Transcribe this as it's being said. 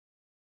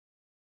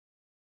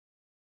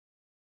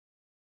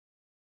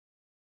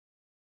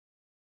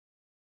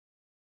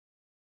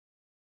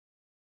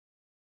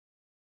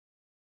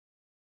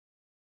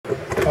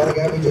Father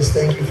God, we just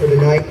thank you for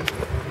tonight.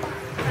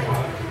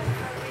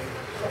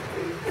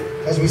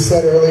 As we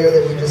said earlier,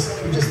 that we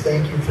just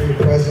thank you for your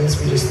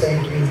presence. We just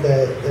thank you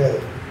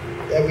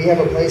that we have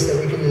a place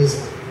that we can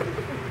just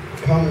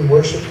come and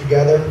worship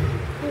together.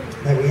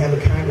 That we have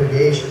a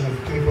congregation of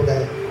people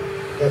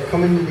that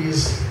come into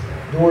these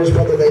doors,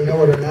 whether they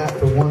know it or not,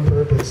 for one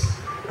purpose,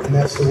 and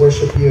that's to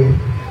worship you.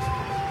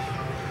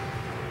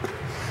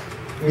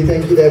 We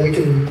thank you that we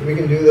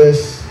can do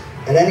this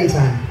at any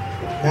time,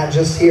 not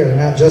just here,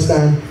 not just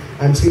on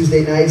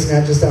Tuesday nights,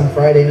 not just on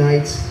Friday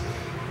nights.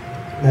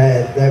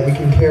 That we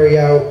can carry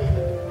out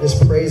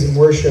this praise and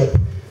worship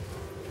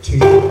to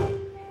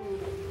you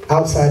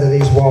outside of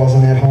these walls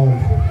and at home.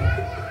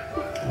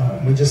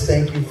 We just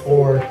thank you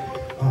for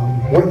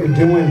what you're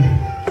doing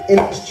in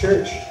this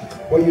church,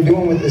 what you're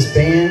doing with this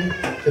band,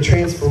 the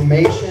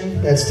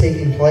transformation that's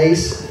taking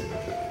place,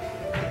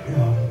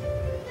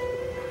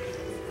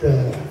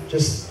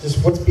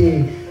 just what's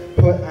being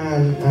put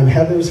on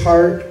Heather's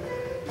heart,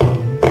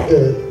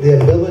 the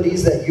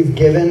abilities that you've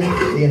given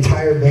the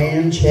entire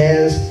band,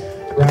 Chaz,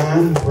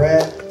 Ron,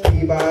 Brett,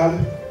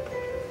 P-Bob,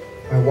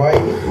 my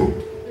wife.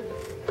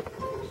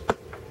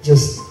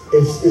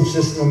 It's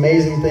just an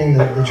amazing thing,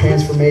 that the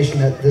transformation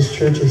that this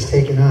church has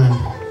taken on.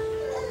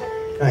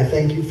 And I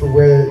thank you for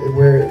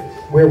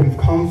where we've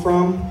come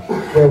from,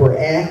 where we're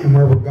at, and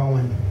where we're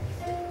going.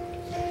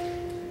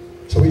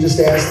 So we just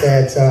ask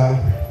that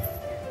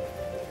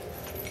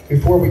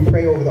before we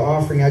pray over the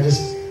offering, I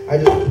just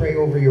pray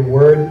over your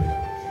word,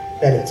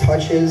 that it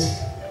touches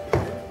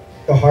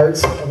the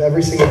hearts of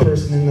every single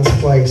person in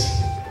this place.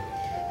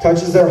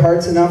 Touches their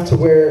hearts enough to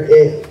where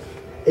it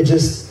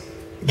just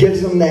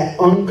gives them that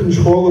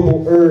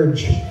uncontrollable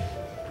urge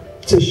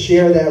to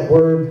share that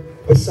word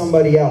with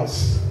somebody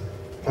else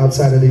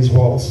outside of these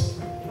walls.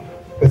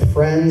 With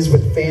friends,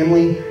 with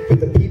family,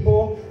 with the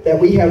people that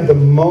we have the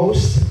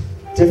most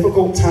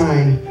difficult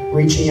time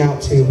reaching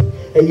out to.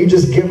 That you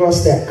just give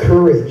us that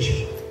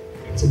courage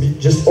to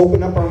just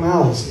open up our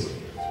mouths.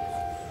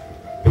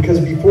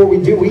 Because before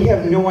we do, we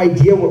have no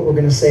idea what we're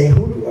going to say.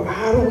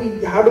 How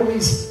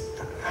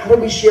do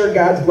we share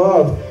God's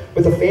love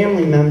with a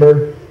family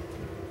member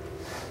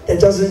that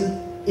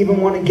doesn't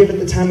even want to give it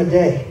the time of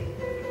day?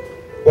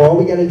 Well, all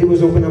we got to do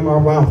is open up our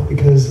mouth,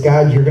 because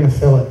God, you're going to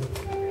fill it.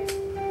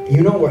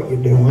 You know what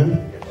you're doing.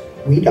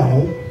 We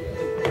don't.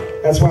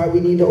 That's why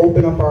we need to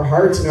open up our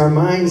hearts and our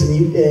minds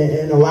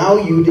and allow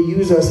you to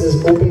use us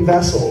as open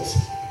vessels.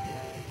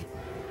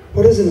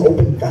 What does an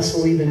open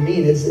vessel even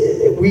mean?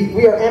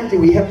 We are empty.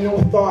 We have no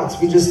thoughts.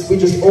 We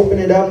just open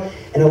it up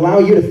and allow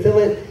you to fill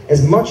it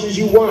as much as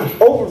you want.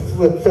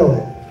 Overfill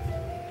it.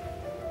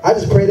 I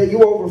just pray that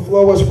you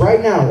overflow us right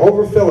now.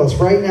 Overfill us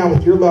right now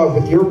with your love,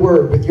 with your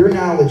word, with your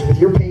knowledge, with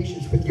your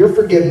patience, with your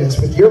forgiveness,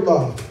 with your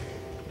love.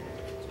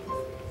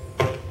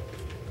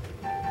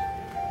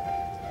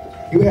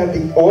 You have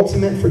the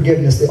ultimate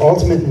forgiveness, the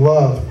ultimate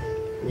love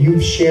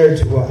you've shared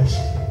to us.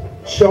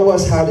 Show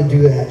us how to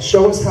do that.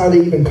 Show us how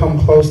to even come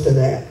close to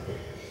that.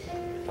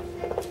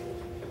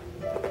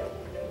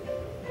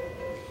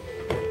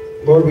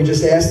 Lord, we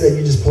just ask that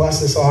you just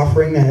bless this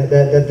offering, that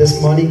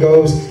this money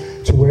goes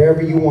to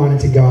wherever you want it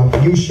to go.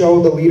 You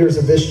show the leaders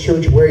of this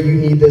church where you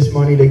need this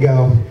money to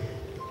go.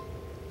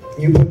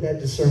 You put that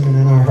discernment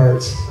in our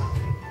hearts.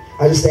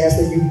 I just ask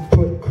that you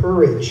put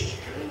courage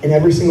in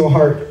every single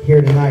heart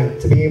here tonight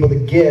to be able to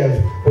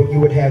give what you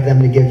would have them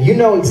to give. You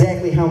know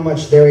exactly how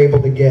much they're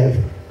able to give.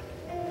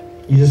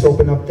 You just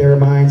open up their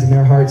minds and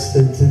their hearts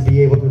to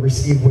be able to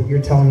receive what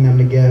you're telling them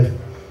to give.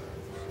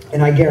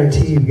 And I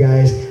guarantee you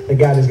guys that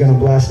God is going to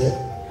bless it.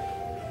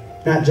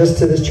 Not just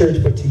to this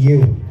church, but to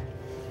you.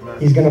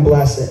 He's going to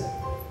bless it.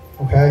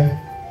 Okay?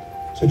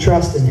 So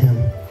trust in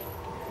him.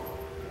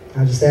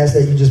 I just ask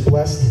that you just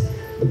bless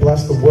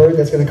the word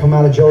that's going to come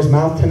out of Joe's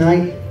mouth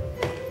tonight.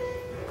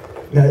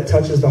 That it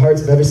touches the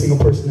hearts of every single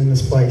person in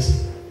this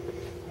place.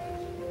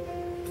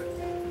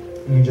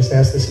 And we just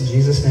ask this in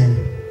Jesus' name.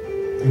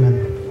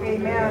 Amen.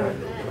 Amen.